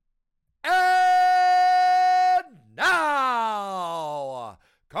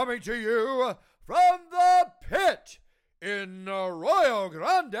coming to you from the pit in Arroyo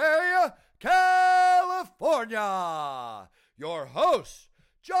Grande, California. Your hosts,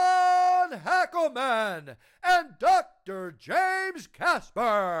 John Hackleman and Dr. James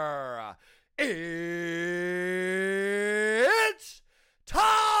Casper. It's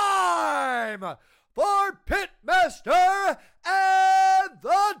time for Pitmaster and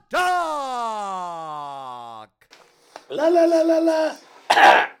the Doc. La la la la la.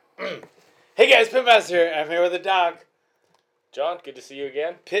 Hey guys, Pitmaster here. I'm here with the Doc. John, good to see you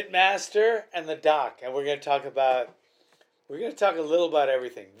again. Pitmaster and the Doc, and we're going to talk a little about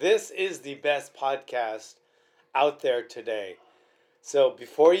everything. This is the best podcast out there today. So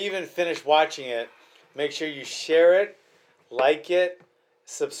before you even finish watching it, make sure you share it, like it,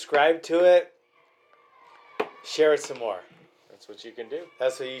 subscribe to it, share it some more. That's what you can do.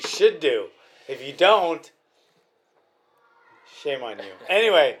 That's what you should do. If you don't, shame on you.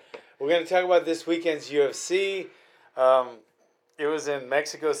 Anyway, we're going to talk about this weekend's UFC. It was in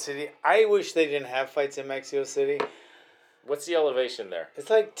Mexico City. I wish they didn't have fights in Mexico City. What's the elevation there? It's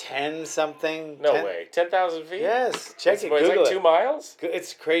like 10 something. No way. 10,000 feet? Yes. Check it. It's Google like 2 miles?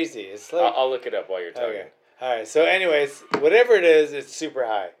 It's crazy. It's like. I'll look it up while you're talking. Okay. All right. So, anyways, whatever it is, it's super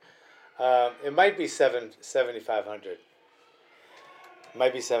high. It might be 7,500. It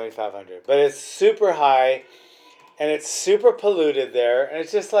might be 7,500. But it's super high, and it's super polluted there. And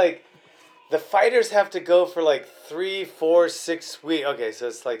it's just like the fighters have to go for like 3, 4, 6 weeks. Okay, so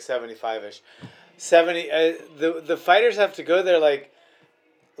it's like 75-ish. 70. The fighters have to go there like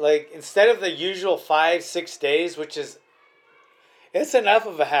instead of the usual 5-6 days, which is it's enough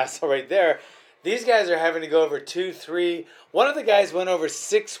of a hassle right there. These guys are having to go over 2, 3. One of the guys went over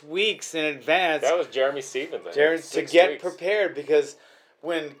 6 weeks in advance. That was Jeremy Stephens. To get prepared, because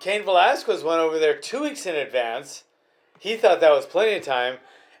when Cain Velasquez went over there 2 weeks in advance, he thought that was plenty of time.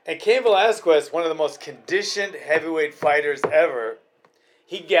 And Cain Velasquez, one of the most conditioned heavyweight fighters ever,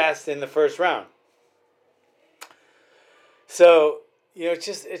 he gassed in the first round. So, you know, it's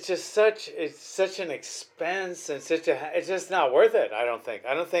just such an expense and it's just not worth it. I don't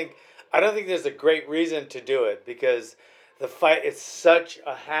think there's a great reason to do it, because the fight, it's such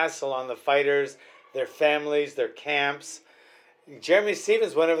a hassle on the fighters, their families, their camps. Jeremy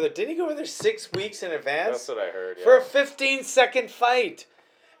Stephens went over there. Didn't he go over there 6 weeks in advance? That's what I heard. Yeah. For a 15-second fight,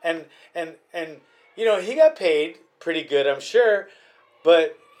 and you know, he got paid pretty good, I'm sure,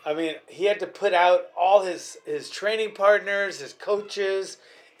 but I mean, he had to put out all his training partners, his coaches.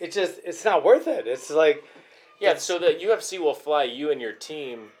 It's not worth it. It's like. Yeah, so the UFC will fly you and your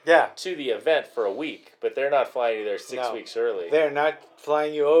team to the event for a week, but they're not flying you there 6 weeks early. They're not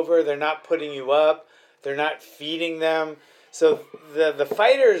flying you over. They're not putting you up. They're not feeding them. So the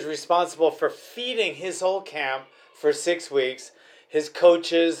fighter is responsible for feeding his whole camp for 6 weeks. His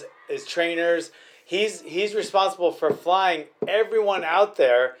coaches, his trainers. He's responsible for flying everyone out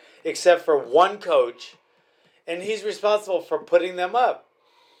there except for one coach, and he's responsible for putting them up.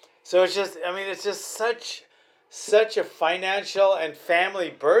 So it's just such a financial and family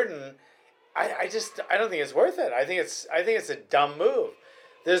burden. I don't think it's worth it. I think it's a dumb move.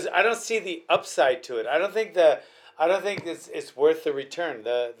 I don't see the upside to it. I don't think it's worth the return.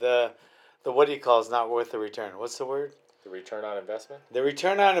 The what do you call is not worth the return. What's the word? The return on investment? The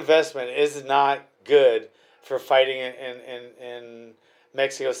return on investment is not good for fighting in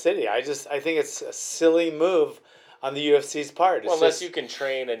Mexico City. I think it's a silly move on the UFC's part. Well, unless you can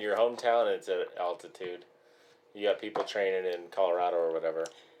train in your hometown and it's at altitude. You got people training in Colorado or whatever.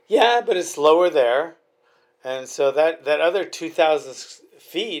 Yeah, but it's lower there. And so that other 2,000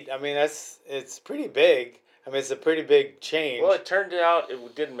 feet, I mean, it's pretty big. I mean, it's a pretty big change. Well, it turned out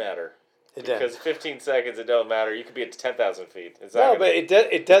it didn't matter. Because 15 seconds, it don't matter. You could be at 10,000 feet. But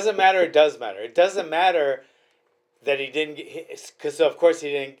it doesn't matter. It does matter. It doesn't matter that he didn't get, because of course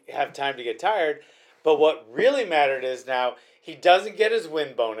he didn't have time to get tired. But what really mattered is now he doesn't get his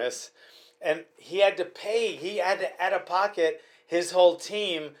win bonus, and he had to pay. He had to out of pocket his whole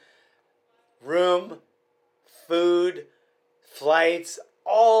team, room, food, flights,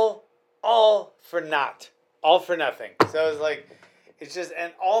 all for naught, all for nothing. So it was like. It's just,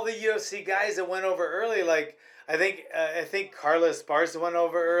 and all the UFC guys that went over early, like I think Carlos Esparza went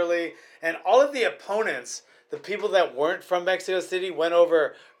over early, and all of the opponents, the people that weren't from Mexico City, went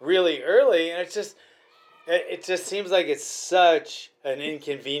over really early, and it just seems like it's such an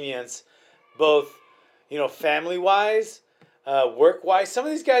inconvenience, both family wise, work wise. Some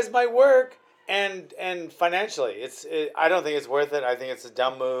of these guys might work, and financially, I don't think it's worth it. I think it's a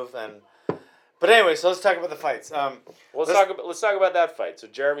dumb move, But anyway, so let's talk about the fights. Let's talk about that fight. So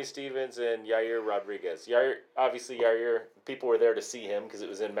Jeremy Stephens and Yair Rodriguez. Yair, people were there to see him because it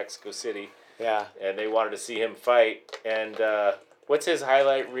was in Mexico City. Yeah. And they wanted to see him fight. And what's his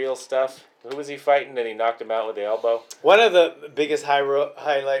highlight reel stuff? Who was he fighting? And he knocked him out with the elbow. One of the biggest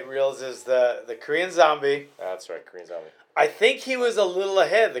highlight reels is the Korean Zombie. That's right, Korean Zombie. I think he was a little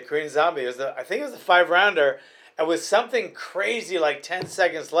ahead. The Korean Zombie I think it was a 5-rounder, and with something crazy like 10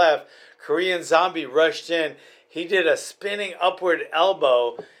 seconds left, Korean Zombie rushed in. He did a spinning upward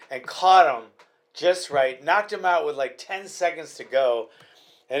elbow and caught him just right, knocked him out with like 10 seconds to go.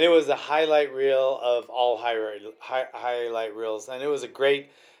 And it was a highlight reel of all highlight reels. And it was a great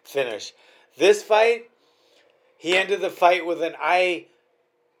finish. This fight, he ended the fight with an eye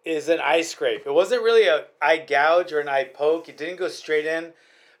scrape. It wasn't really an eye gouge or an eye poke. It didn't go straight in.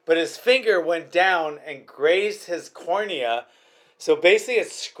 But his finger went down and grazed his cornea. So basically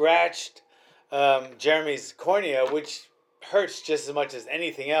it scratched Jeremy's cornea, which hurts just as much as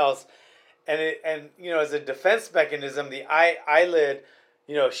anything else. And as a defense mechanism, the eyelid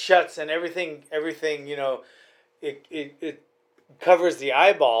shuts and everything, it covers the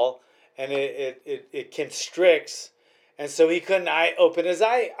eyeball and it constricts. And so he couldn't open his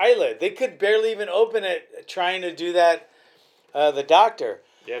eyelid. They could barely even open it trying to do that, the doctor.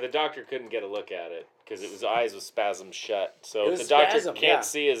 Yeah, the doctor couldn't get a look at it because his eyes was spasmed shut. So if the doctor can't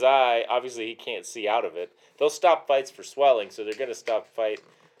see his eye, obviously he can't see out of it. They'll stop fights for swelling, so they're going to stop fight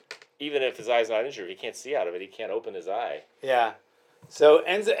even if his eye's not injured. If he can't see out of it, he can't open his eye. Yeah. So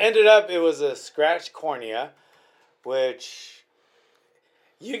ended up it was a scratched cornea, which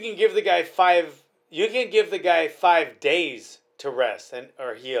you can give the guy 5 days to rest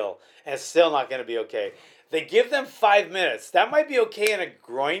or heal, and it's still not going to be okay. They give them 5 minutes. That might be okay in a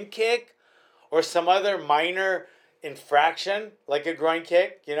groin kick or some other minor infraction like a groin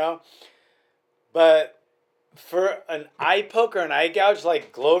kick, But for an eye poke or an eye gouge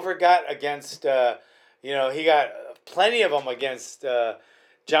like Glover got against, he got plenty of them against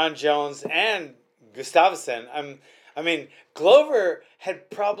John Jones and Gustafsson. Glover had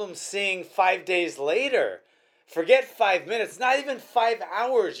problems seeing 5 days later. Forget 5 minutes, not even 5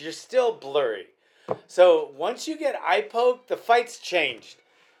 hours. You're still blurry. So once you get eye poked, the fight's changed,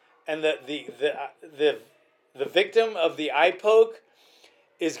 and the victim of the eye poke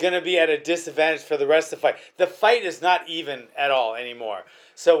is going to be at a disadvantage for the rest of the fight. The fight is not even at all anymore.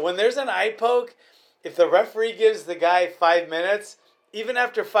 So when there's an eye poke, if the referee gives the guy 5 minutes, even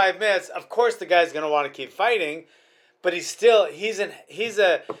after 5 minutes, of course the guy's going to want to keep fighting, but he's an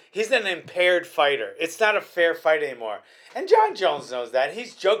impaired fighter. It's not a fair fight anymore. And John Jones knows that.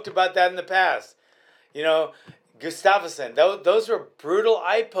 He's joked about that in the past. Gustafsson, those were brutal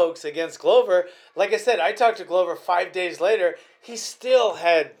eye pokes against Glover. Like I said, I talked to Glover 5 days later. He still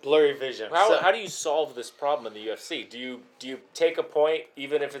had blurry vision. How do you solve this problem in the UFC? Do you take a point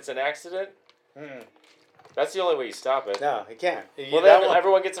even if it's an accident? That's the only way you stop it. No, you can't. Well, then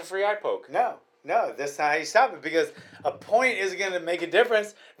everyone gets a free eye poke. No, that's not how you stop it, because a point isn't going to make a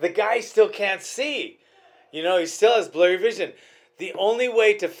difference. The guy still can't see. He still has blurry vision. The only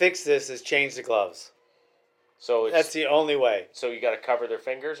way to fix this is change the gloves. So that's the only way. So you got to cover their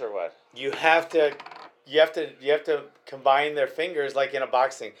fingers or what? You have to combine their fingers like in a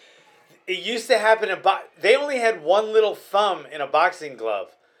boxing. It used to happen they only had one little thumb in a boxing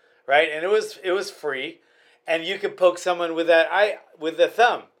glove, right? And it was free, and you could poke someone with the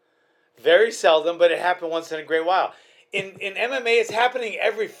thumb. Very seldom, but it happened once in a great while. In MMA, it's happening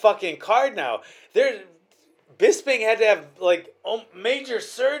every fucking card now. Bisping had to have major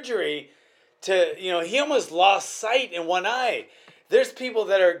surgery to, he almost lost sight in one eye. There's people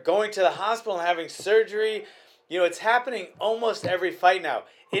that are going to the hospital and having surgery. It's happening almost every fight now.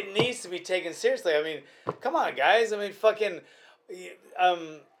 It needs to be taken seriously. Come on, guys. I can't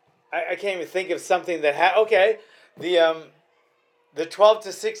even think of something that the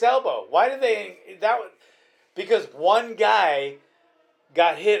 12-6 elbow. Why did because one guy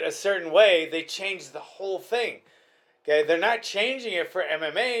got hit a certain way, they changed the whole thing. Okay, they're not changing it for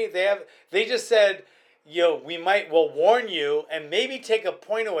MMA. They just said, we'll warn you and maybe take a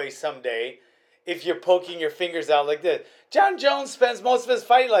point away someday if you're poking your fingers out like this. John Jones spends most of his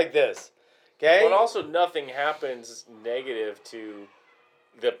fight like this. Okay? Well, also nothing happens negative to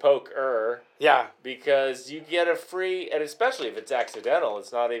the poker. Yeah. Because you get a free, and especially if it's accidental,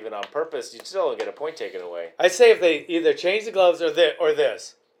 it's not even on purpose, you still don't get a point taken away. I'd say if they either change the gloves or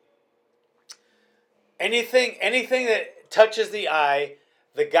this. Anything that touches the eye,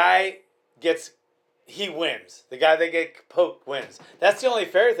 the guy he wins. The guy that gets poked wins. That's the only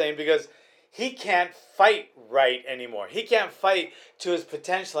fair thing, because he can't fight right anymore. He can't fight to his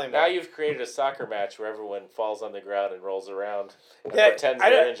potential anymore. Now you've created a soccer match where everyone falls on the ground and rolls around and pretends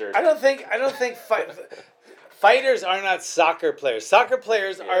they're injured. I don't think fighters are not soccer players. Soccer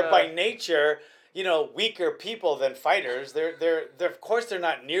players are by nature, weaker people than fighters. They're of course they're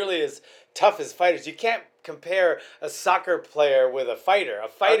not nearly as tough as fighters. You can't compare a soccer player with a fighter. A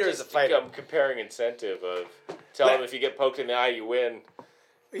fighter is a fighter. I'm comparing incentive of tell them if you get poked in the eye, you win.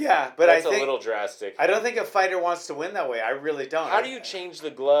 Yeah, but that's a little drastic. I don't think a fighter wants to win that way. I really don't. How do you change the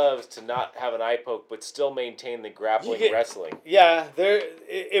gloves to not have an eye poke but still maintain the grappling wrestling? Yeah,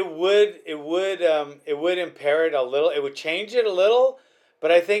 it would impair it a little. It would change it a little,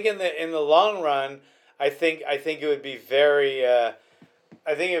 but I think in the long run, I think it would be very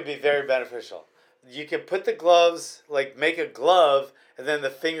beneficial. You can put the gloves, like make a glove, and then the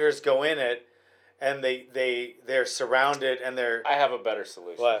fingers go in it. And they're surrounded and they're... I have a better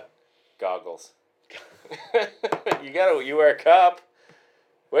solution. What? Goggles. You wear a cup.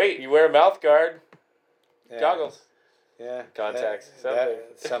 Wait, you wear a mouth guard. Yeah. Goggles. Yeah. Contacts.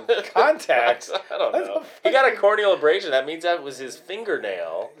 Some contacts? I don't know. He got a corneal abrasion. That means that was his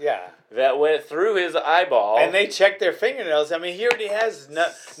fingernail. Yeah. That went through his eyeball. And they checked their fingernails. I mean, he already has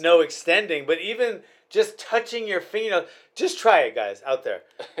no extending, but even just touching your fingernail... Just try it, guys, out there.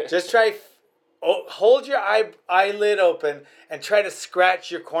 Just try... hold your eyelid open and try to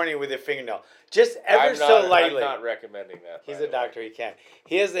scratch your cornea with your fingernail. Just so lightly. I'm not recommending that. He's a doctor. He can't.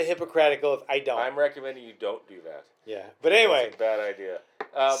 He has the Hippocratic Oath. I don't. I'm recommending you don't do that. Yeah. But anyway. That's a bad idea.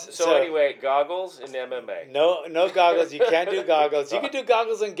 So anyway, goggles in MMA. No goggles. You can't do goggles. You can do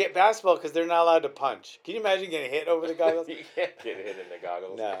goggles and get basketball because they're not allowed to punch. Can you imagine getting hit over the goggles? You can't get hit in the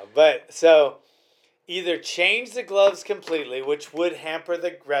goggles. No. But so either change the gloves completely, which would hamper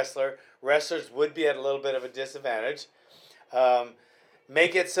the wrestler. Wrestlers would be at a little bit of a disadvantage.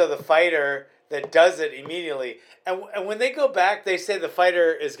 Make it so the fighter that does it immediately. And when they go back, they say the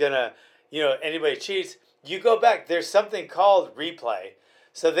fighter is going to, anybody cheats. You go back. There's something called replay.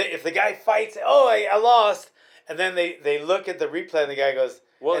 So if the guy fights, I lost. And then they look at the replay and the guy goes,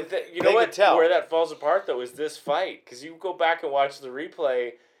 well, you know what? Where that falls apart, though, is this fight. Because you go back and watch the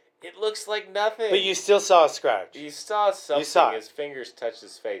replay. It looks like nothing. But you still saw a scratch. You saw something. His fingers touched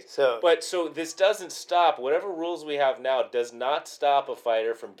his face. So this doesn't stop. Whatever rules we have now does not stop a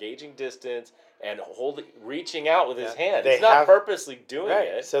fighter from gauging distance and reaching out with his hand. He's not purposely doing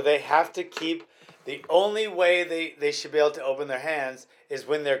it. So they have to keep... The only way they should be able to open their hands is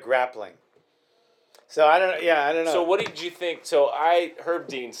when they're grappling. So I don't know. So what did you think? So Herb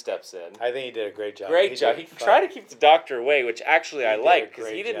Dean steps in. I think he did a great job. Great job. He tried to keep the doctor away, which actually I liked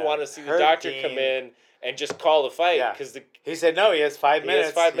because he didn't want to see the doctor come in and just call the fight because he said no. He has 5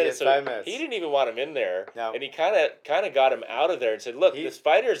 minutes. He has 5 minutes. He didn't even want him in there. No. And he kind of got him out of there and said, "Look, this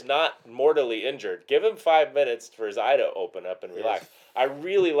fighter's not mortally injured. Give him 5 minutes for his eye to open up and relax." I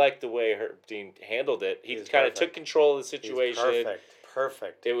really liked the way Herb Dean handled it. He kind of took control of the situation.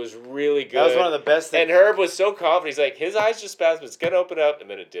 Perfect. It was really good. That was one of the best things. And Herb was so confident. He's like, his eyes just spasmed. It's gonna open up, and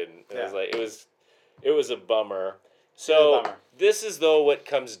then it didn't. It was like it was a bummer. So this is though what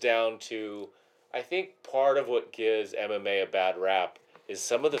comes down to. I think part of what gives MMA a bad rap is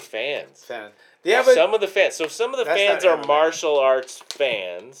some of the fans. Some of the fans. So some of the fans are martial arts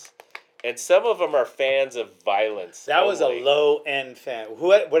fans. And some of them are fans of violence. That was a low-end fan.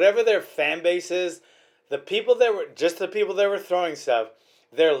 Whatever their fan base is, the people that were throwing stuff,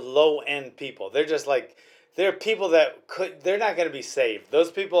 they're low-end people. They're just like, they're people that they're not going to be saved. Those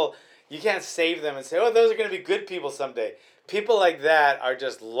people, you can't save them and say, those are going to be good people someday. People like that are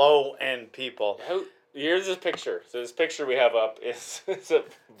just low-end people. Here's this picture. So this picture we have up is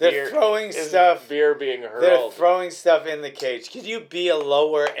they're throwing stuff. Beer being hurled. They're throwing stuff in the cage. Could you be a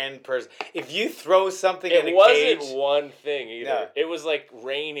lower end person if you throw something in the cage? It wasn't one thing either. No. It was like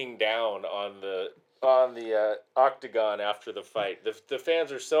raining down on the octagon after the fight. The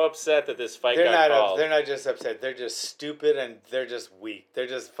fans are so upset that this fight got called. They're not just upset. They're just stupid and they're just weak. They're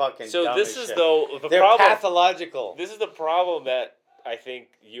just fucking. So dumb this as is shit. though the they're problem. Pathological. This is the problem that I think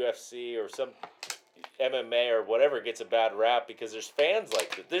UFC or some MMA or whatever gets a bad rap because there's fans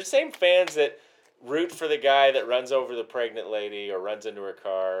like this. There's the same fans that root for the guy that runs over the pregnant lady or runs into her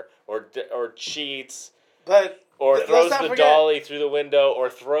car or cheats. Or throws the dolly through the window, or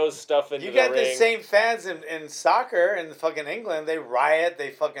throws stuff into the ring. You got the same fans in soccer in fucking England. They riot.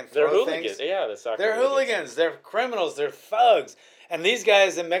 They fucking throw hooligans. things. Yeah, the soccer. They're hooligans. They're criminals. They're thugs. And these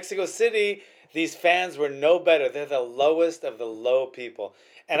guys in Mexico City, these fans were no better. They're the lowest of the low people.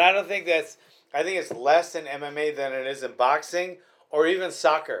 And I think it's less in MMA than it is in boxing or even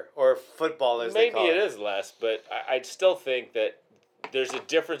soccer or football, as they call it. Maybe it is less, but I'd still think that there's a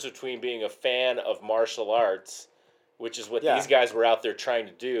difference between being a fan of martial arts, which is what these guys were out there trying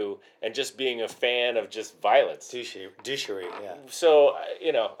to do, and just being a fan of just violence. Douchery, yeah. So,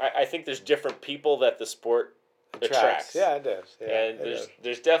 I think there's different people that the sport attracts. Yeah, it does. Yeah, and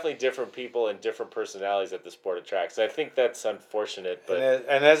there's definitely different people and different personalities that the sport attracts. I think that's unfortunate. But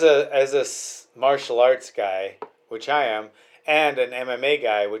and as a martial arts guy, which I am, and an MMA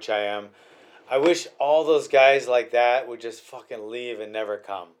guy, which I am, I wish all those guys like that would just fucking leave and never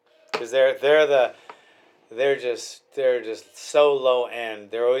come, because they're just so low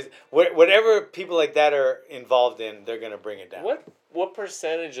end. They're always whatever people like that are involved in, they're gonna bring it down. What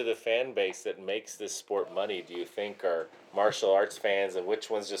percentage of the fan base that makes this sport money do you think are martial arts fans, and which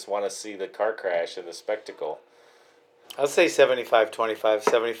ones just want to see the car crash and the spectacle? I'll say 75-25,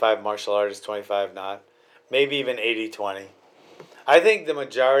 75 martial artists, 25 not. Maybe even 80-20. I think the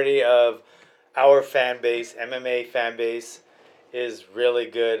majority of our fan base, MMA fan base, is really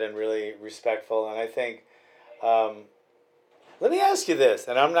good and really respectful, and I think let me ask you this,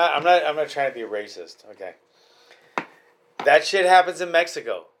 and I'm not trying to be racist, okay? That shit happens in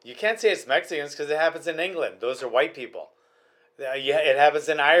Mexico. You can't say it's Mexicans because it happens in England. Those are white people. It happens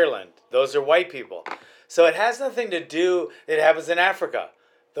in Ireland. Those are white people. So it has nothing to do. It happens in Africa.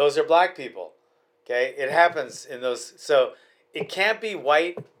 Those are black people. Okay? It happens in those. So it can't be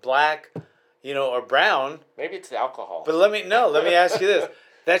white, black, or brown. Maybe it's the alcohol. But let me ask you this.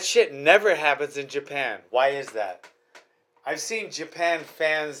 That shit never happens in Japan. Why is that? I've seen Japan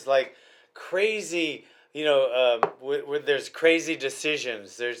fans like crazy. Where there's crazy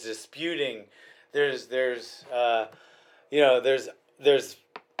decisions, there's disputing, there's that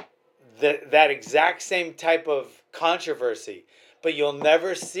exact same type of controversy, but you'll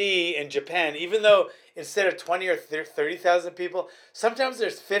never see in Japan, even though instead of 20 or 30,000 people, sometimes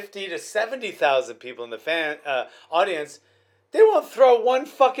there's 50 to 70,000 people in the fan audience. They won't throw one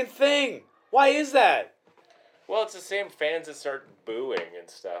fucking thing. Why is that? Well, it's the same fans that start booing and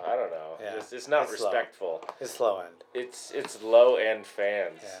stuff. I don't know. Yeah. It's not respectful. Low. It's low end. It's low end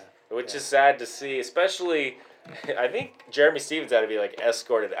fans, which is sad to see. Especially, I think Jeremy Stevens had to be like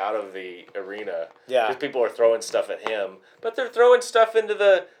escorted out of the arena. Yeah. Because people are throwing stuff at him, but they're throwing stuff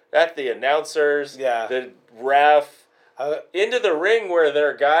at the announcers. Yeah. The ref. Into the ring where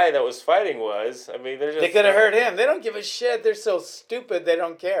their guy that was fighting was. I mean, they could have hurt him. They don't give a shit. They're so stupid. They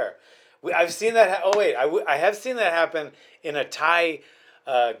don't care. I've seen that. I have seen that happen in a Thai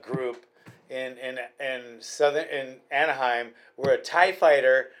group in Anaheim, where a Thai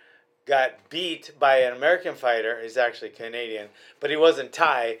fighter got beat by an American fighter. He's actually Canadian, but he wasn't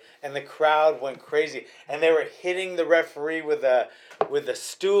Thai, and the crowd went crazy, and they were hitting the referee with a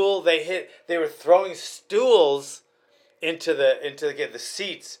stool. They were throwing stools into the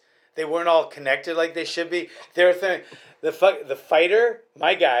seats. They weren't all connected like they should be. They were throwing the fighter,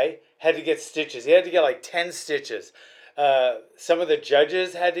 my guy, had to get stitches. He had to get like 10 stitches. Some of the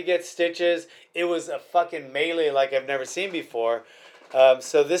judges had to get stitches. It was a fucking melee like I've never seen before.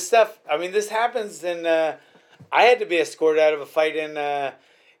 So this stuff, this happens in... I had to be escorted out of a fight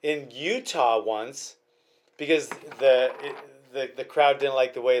in Utah once because the crowd didn't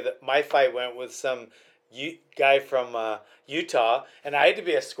like the way that my fight went with some guy from Utah, and I had to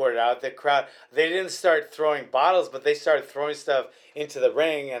be escorted out. The crowd, they didn't start throwing bottles, but they started throwing stuff into the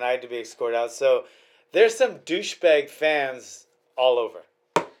ring, and I had to be escorted out. So there's some douchebag fans all over.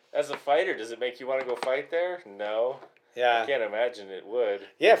 As a fighter, does it make you want to go fight there? No. Yeah. I can't imagine it would.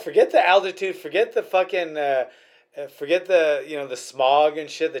 Yeah, forget the altitude, forget the fucking, forget the, the smog and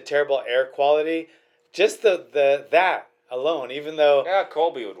shit, the terrible air quality. Just that alone, even though... Yeah,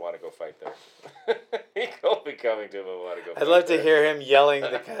 Colby would want to go fight there. Colby coming to him would want to go fight I'd love there. to hear him yelling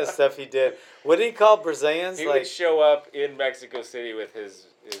the kind of stuff he did. What did he call Brazilians? He would show up in Mexico City with his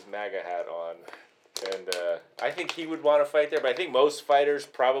MAGA hat on. And I think he would want to fight there. But I think most fighters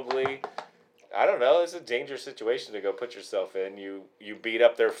probably... I don't know. It's a dangerous situation to go put yourself in. You beat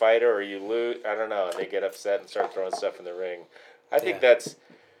up their fighter or you lose. I don't know. And they get upset and start throwing stuff in the ring. I think that's...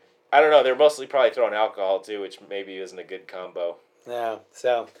 I don't know. They're mostly probably throwing alcohol too, which maybe isn't a good combo. Yeah.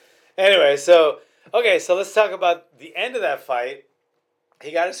 So, anyway, so let's talk about the end of that fight.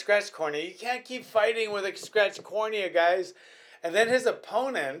 He got a scratched cornea. You can't keep fighting with a scratched cornea, guys. And then his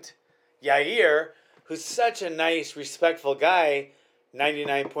opponent, Yair, who's such a nice, respectful guy,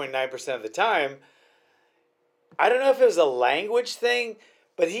 99.9% of the time. I don't know if it was a language thing,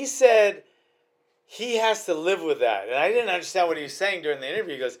 but he said he has to live with that. And I didn't understand what he was saying during the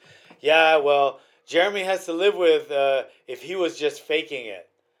interview. He goes, yeah, well, Jeremy has to live with if he was just faking it.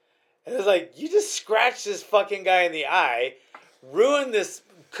 And it was like, you just scratched this fucking guy in the eye,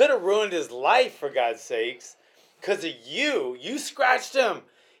 could have ruined his life, for God's sakes. because of you. You scratched him.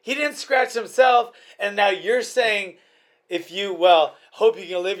 He didn't scratch himself, and now you're saying, hope you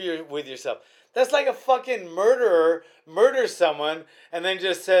can live with yourself. That's like a fucking murderer murders someone and then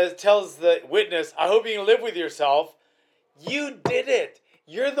just tells the witness, I hope you can live with yourself. You did it.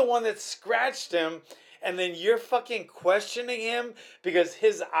 You're the one that scratched him, and then you're fucking questioning him because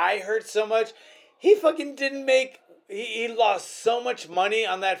his eye hurt so much. He fucking didn't he lost so much money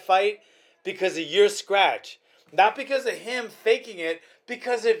on that fight because of your scratch. Not because of him faking it,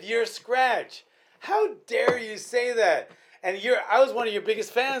 because of your scratch. How dare you say that? And I was one of your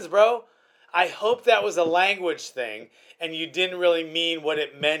biggest fans, bro. I hope that was a language thing and you didn't really mean what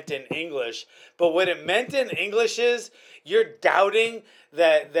it meant in English. But what it meant in English is you're doubting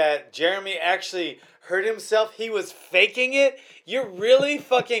that Jeremy actually hurt himself. He was faking it. You're really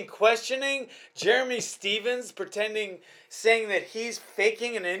fucking questioning Jeremy Stephens saying that he's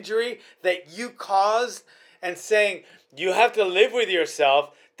faking an injury that you caused and saying you have to live with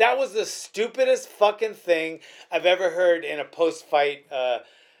yourself. That was the stupidest fucking thing I've ever heard in a post-fight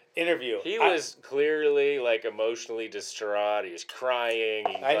interview. He was clearly like emotionally distraught. He was crying.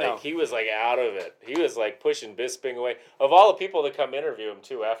 He was like out of it. He was like pushing Bisping away. Of all the people to come interview him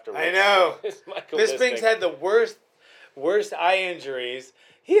too afterwards. I know. Bisping's had the worst eye injuries.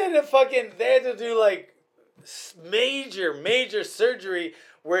 They had to do like major surgery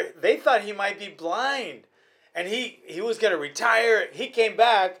where they thought he might be blind. And he was gonna retire. He came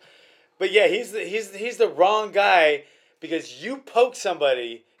back, but yeah, he's the wrong guy because you poked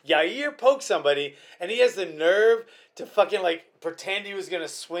somebody. Yair poked somebody, and he has the nerve to fucking like pretend he was gonna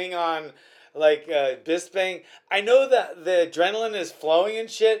swing on like Bisping. I know that the adrenaline is flowing and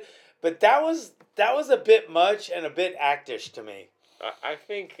shit, but that was a bit much and a bit actish to me. I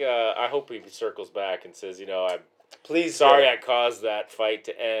think I hope he circles back and says, I'm sorry I caused that fight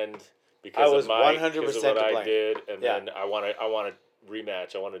to end. Because I was 100% because of what I did, and then I want to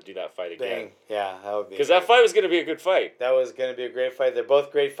rematch. I want to do that fight again. Bang. Yeah, that would be. Because that fight was going to be a good fight. That was going to be a great fight. They're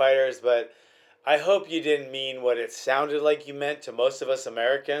both great fighters, but I hope you didn't mean what it sounded like you meant to most of us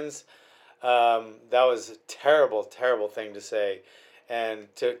Americans. That was a terrible, terrible thing to say, and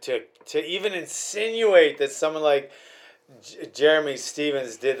to even insinuate that someone like Jeremy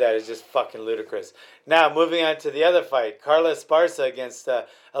Stephens did that is just fucking ludicrous. Now, moving on to the other fight, Carla Esparza against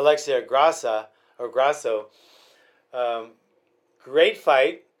Alexia Grasso. Great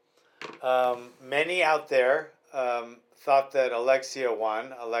fight. Many out there thought that Alexa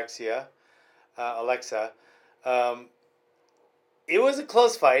won. It was a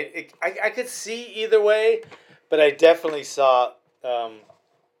close fight. I could see either way, but I definitely saw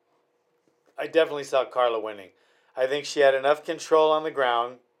Carla winning. I think she had enough control on the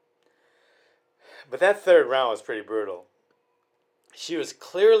ground. But that third round was pretty brutal. She was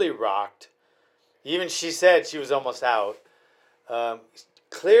clearly rocked. Even she said she was almost out.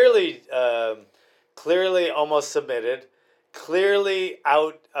 Clearly almost submitted. Clearly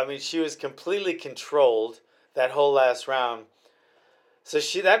out. I mean, she was completely controlled that whole last round. So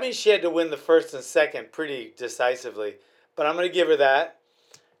that means she had to win the first and second pretty decisively. But I'm going to give her that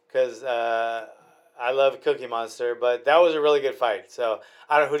because I love Cookie Monster. But that was a really good fight. So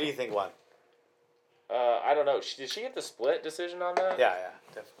I don't know. Who do you think won? I don't know. Did she get the split decision on that? Yeah,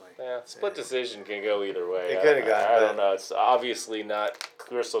 definitely. Yeah, split decision can go either way. It could have gone. I don't know. It's obviously not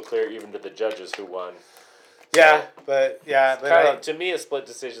crystal clear even to the judges who won. Yeah, To me, a split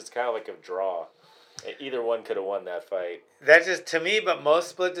decision is kind of like a draw. Either one could have won that fight. That's just to me, but most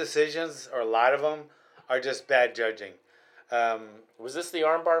split decisions, or a lot of them, are just bad judging. Was this the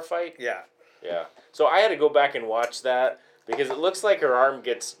armbar fight? Yeah. Yeah. So I had to go back and watch that. Because it looks like her arm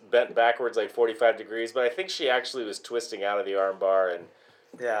gets bent backwards like 45 degrees, but I think she actually was twisting out of the arm bar, and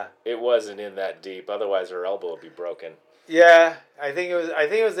it wasn't in that deep. Otherwise, her elbow would be broken. Yeah, I think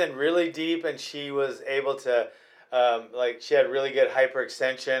it was in really deep, and she was able to, she had really good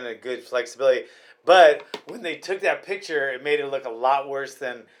hyperextension and good flexibility. But when they took that picture, it made it look a lot worse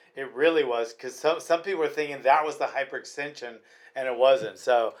than it really was, because some people were thinking that was the hyperextension, and it wasn't.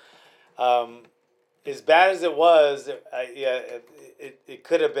 So. As bad as it was, it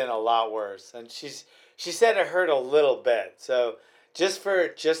could have been a lot worse. And she said it hurt a little bit. So just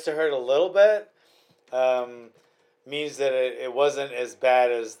to hurt a little bit means that it wasn't as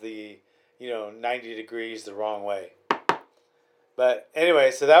bad as the 90 degrees the wrong way. But anyway,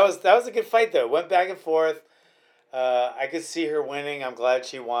 so that was a good fight though. It went back and forth. I could see her winning. I'm glad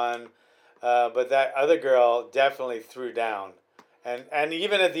she won. But that other girl definitely threw down. And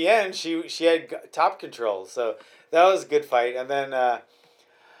even at the end, she had top control. So that was a good fight. And then I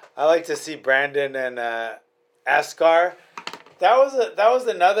like to see Brandon and Askar. That was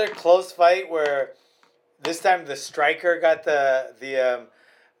another close fight where this time the striker got the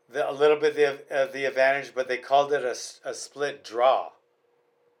a little bit of the advantage, but they called it a split draw.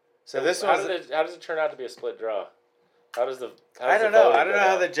 So this how does it turn out to be a split draw? I don't know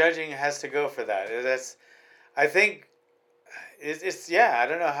how the judging has to go for that. I think it's I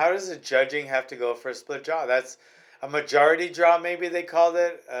don't know, how does the judging have to go for a split draw? That's a majority draw, maybe they called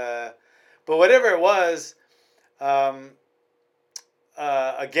it. But whatever it was,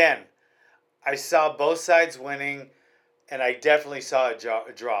 again, I saw both sides winning, and I definitely saw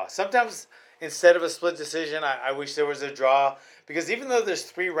a draw. Sometimes instead of a split decision, I wish there was a draw, because even though there's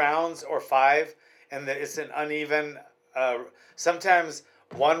 3 rounds or 5 and it's an uneven, sometimes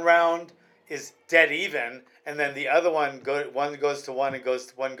one round is dead even, and then the other one goes to one and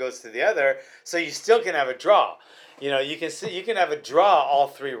one goes to the other, so you still can have a draw. You can have a draw all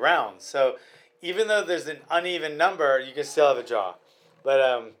 3 rounds. So even though there's an uneven number, you can still have a draw.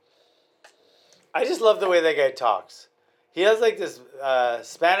 But I just love the way that guy talks. He has like this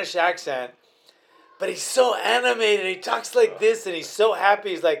Spanish accent, but he's so animated. He talks like this, and he's so happy.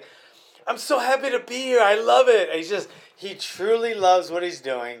 He's like, "I'm so happy to be here. I love it." And he truly loves what he's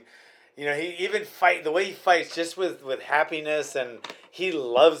doing. He even the way he fights just with happiness, and he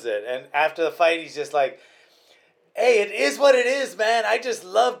loves it. And after the fight, he's just like, "Hey, it is what it is, man. I just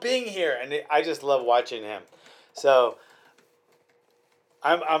love being here." And I just love watching him. So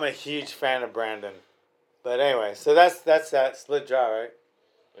I'm a huge fan of Brandon. But anyway, so that's that split draw, right?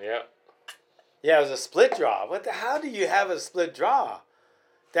 Yeah. Yeah, it was a split draw. How do you have a split draw?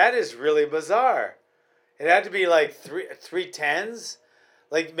 That is really bizarre. It had to be like three tens.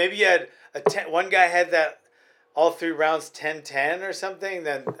 Like maybe you had one guy had that all 3 rounds 10-10 or something.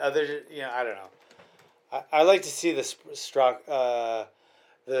 Then others, I don't know. I like to see the scorecards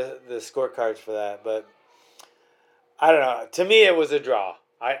for that, but I don't know. To me, it was a draw.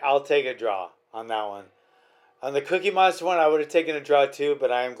 I'll take a draw on that one. On the Cookie Monster one, I would have taken a draw too,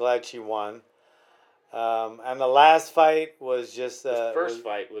 but I am glad she won. And the last fight was just... the first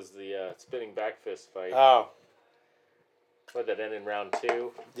fight was the spinning back fist fight. Oh. What, that ended in round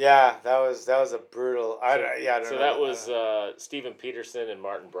 2? Yeah, that was a brutal... I don't know. So that was Steven Peterson and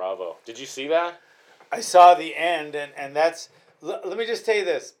Martin Bravo. Did you see that? I saw the end, and that's... Let me just tell you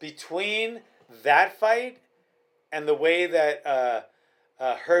this. Between that fight and the way that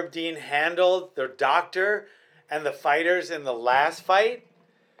Herb Dean handled their doctor and the fighters in the last fight,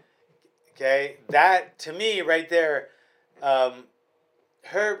 okay, that, to me, right there,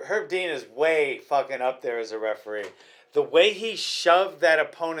 Herb Dean is way fucking up there as a referee. The way he shoved that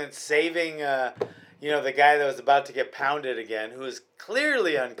opponent, saving, the guy that was about to get pounded again, who was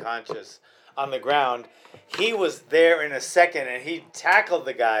clearly unconscious on the ground, he was there in a second, and he tackled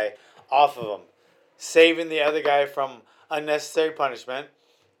the guy off of him, saving the other guy from unnecessary punishment.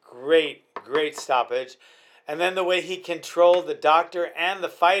 Great stoppage. And then the way he controlled the doctor and the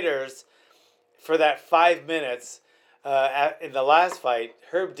fighters for that 5 minutes in the last fight,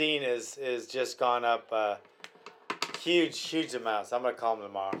 Herb Dean is just gone up huge amounts. I'm going to call him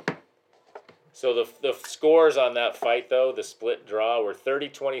tomorrow. So the scores on that fight, though, the split draw, were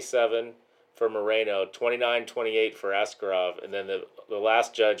 30-27 for Moreno, 29-28 for Askarov, and then the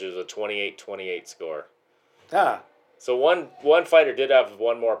last judge was a 28-28 score. Ah. So one fighter did have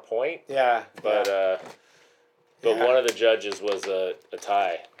one more point. Yeah. But one of the judges was a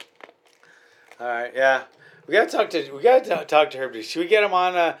tie. All right. Yeah. We gotta talk to Herb Dean. Should we get him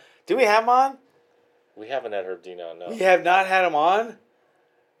on? Do we have him on? We haven't had Herb Dean on. No. We have not had him on.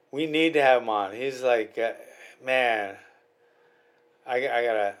 We need to have him on. He's like, man. I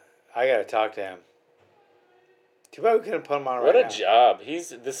gotta talk to him. Too bad we couldn't put him on right now. What a job!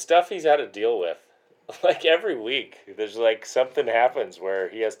 The stuff he's had to deal with. Like every week, there's like something happens where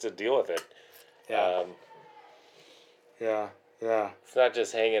he has to deal with it. Yeah. Yeah. It's not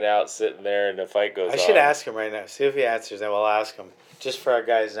just hanging out, sitting there, and the fight goes on. I should ask him right now. See if he answers, and we'll ask him just for our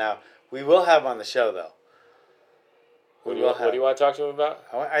guys now. We will have him on the show, though. What do you want to talk to him about?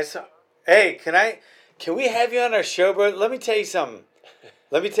 Hey, can we have you on our show, bro? Let me tell you something.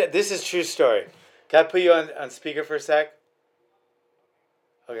 This is a true story. Can I put you on speaker for a sec?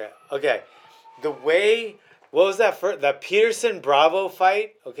 Okay. What was that the Peterson Bravo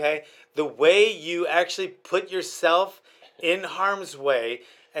fight? Okay, the way you actually put yourself in harm's way,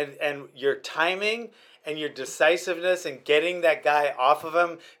 and your timing and your decisiveness and getting that guy off of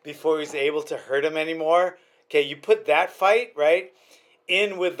him before he's able to hurt him anymore. Okay, you put that fight right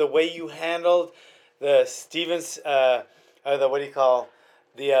in with the way you handled the Stevens,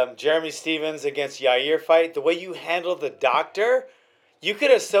 Jeremy Stevens against Yair fight. The way you handled the doctor. You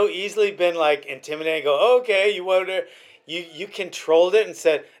could have so easily been like intimidating and go, okay, you controlled it and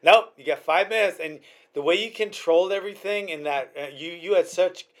said, nope, you got 5 minutes. And the way you controlled everything in that you had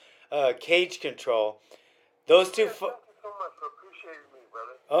such cage control. Those two. Thank you so much for appreciating me,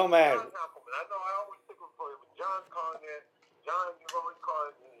 brother. Oh man. John Appleman. I know I always stick him for you, but John's calling in. John, you've always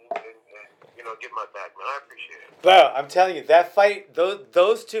called and get my back, man. I appreciate it. Bro, I'm telling you, that fight,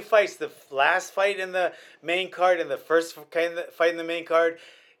 those two fights, the last fight in the main card and the first fight in the main card,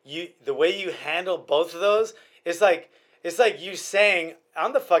 the way you handle both of those, it's like you saying,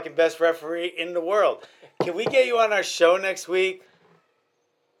 I'm the fucking best referee in the world. Can we get you on our show next week?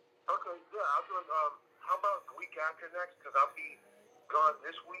 Okay, yeah, I'll do it. How about the week after next? Because I'll be gone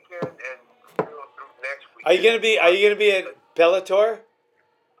this weekend and through next week. Are you gonna be at Bellator?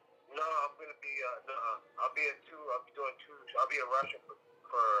 No, I'm gonna be. I'll be at two. I'll be doing two. I'll be in Russia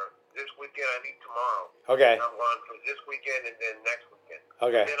for this weekend. I leave tomorrow. Okay. And I'm gone for this weekend and then next weekend.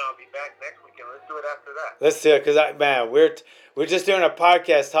 Okay. And then I'll be back next weekend. Let's do it after that. Let's do it, cause we're just doing a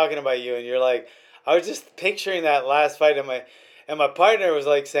podcast talking about you, and you're like, I was just picturing that last fight, and my partner was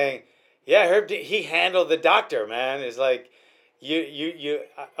like saying, yeah, he handled the doctor, man. It's like, you.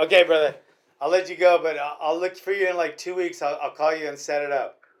 Okay, brother, I'll let you go, but I'll look for you in like 2 weeks. I'll call you and set it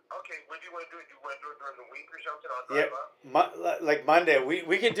up. Okay, when do you want to do it? Do you want to do it during the week or something? I'll drive up. Like Monday.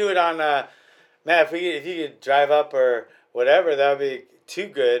 We could do it on man. If you could drive up or whatever, that would be too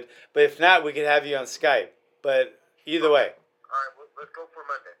good. But if not, we could have you on Skype. But either way. All right, let's go for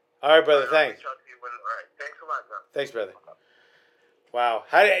Monday. All right, brother. Thanks. All right, thanks a lot, John. Thanks, brother. Wow.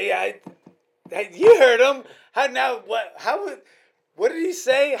 You heard him. What did he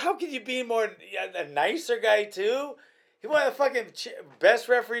say? How could you be a nicer guy too? He one of the fucking best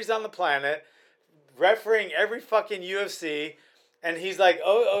referees on the planet, refereeing every fucking UFC, and he's like,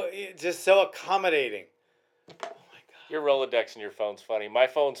 just so accommodating. Oh my god. Your Rolodex in your phone's funny. My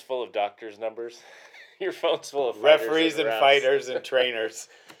phone's full of doctors' numbers. Your phone's full of referees and fighters and trainers.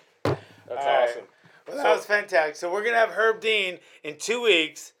 That's awesome. Well, that was fantastic. So we're gonna have Herb Dean in 2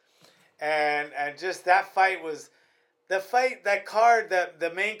 weeks, and just that fight was, the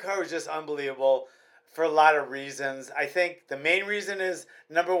main card was just unbelievable for a lot of reasons. I think the main reason is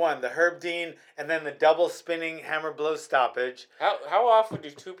number one, the Herb Dean, and then the double spinning hammer blow stoppage. How often do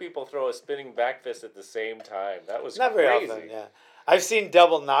two people throw a spinning back fist at the same time? That was not crazy. Very often. Yeah, I've seen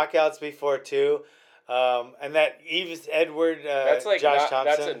double knockouts before too. And that Yves Edward, that's like Josh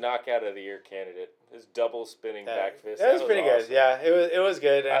Thompson. That's a knockout of the year candidate. His double spinning back fist. That was pretty awesome. good. Yeah, it was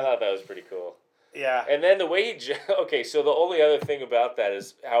good. I thought that was pretty cool. Yeah. And then the way okay, so the only other thing about that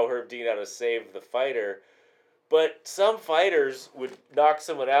is how Herb Dean had to save the fighter. But some fighters would knock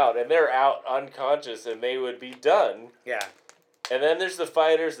someone out, and they're out unconscious, and they would be done. Yeah. And then there's the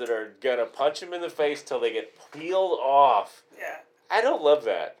fighters that are gonna punch him in the face till they get peeled off. Yeah. I don't love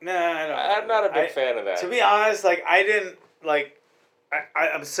that. No, I don't. I'm not a big fan of that. To be honest, I didn't like.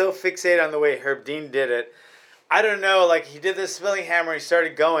 I'm so fixated on the way Herb Dean did it. I don't know. He did this spilling hammer. He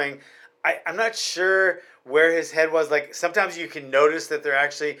started going. I'm not sure where his head was. Sometimes you can notice that they're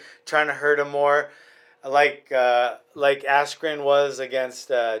actually trying to hurt him more, like Askren was against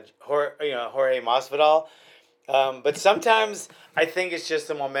Jorge Masvidal. But sometimes I think it's just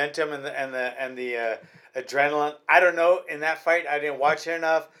the momentum and the adrenaline. I don't know. In that fight, I didn't watch it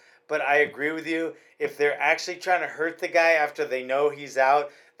enough, but I agree with you. If they're actually trying to hurt the guy after they know he's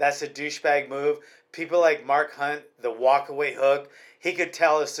out, that's a douchebag move. People like Mark Hunt, the walk-away hook, he could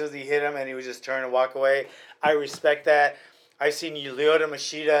tell as soon as he hit him and he would just turn and walk away. I respect that. I've seen Lyoto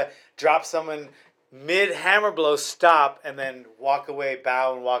Machida drop someone mid-hammer blow, stop, and then walk away,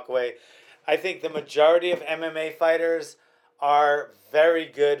 bow, and walk away. I think the majority of MMA fighters are very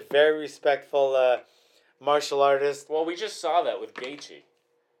good, very respectful martial artists. Well, we just saw that with Gaethje.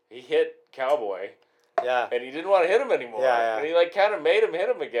 He hit Cowboy. Yeah. And he didn't want to hit him anymore. Yeah. And he kind of made him hit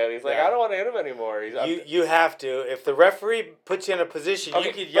him again. He's like, I don't want to hit him anymore. You have to. If the referee puts you in a position,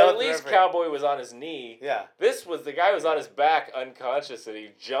 you could yell at the least Cowboy was on his knee. Yeah. The guy was on his back unconscious and he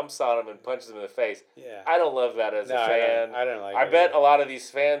jumps on him and punches him in the face. Yeah. I don't love that as a fan. I don't like it. I bet a lot of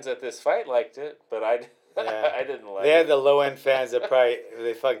these fans at this fight liked it, but I didn't like it. They had the low-end fans that probably,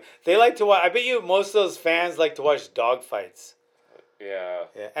 they like to watch, I bet you most of those fans like to watch dog fights. Yeah.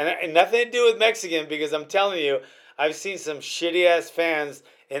 And nothing to do with Mexican, because I'm telling you, I've seen some shitty-ass fans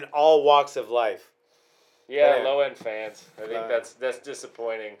in all walks of life. Yeah, low-end fans. I think that's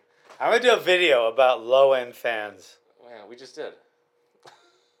disappointing. I'm going to do a video about low-end fans. Yeah, we just did.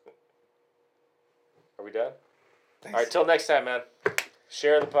 Are we done? Thanks. All right, till next time, man.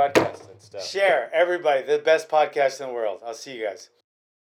 Share the podcast and stuff. Share, everybody. The best podcast in the world. I'll see you guys.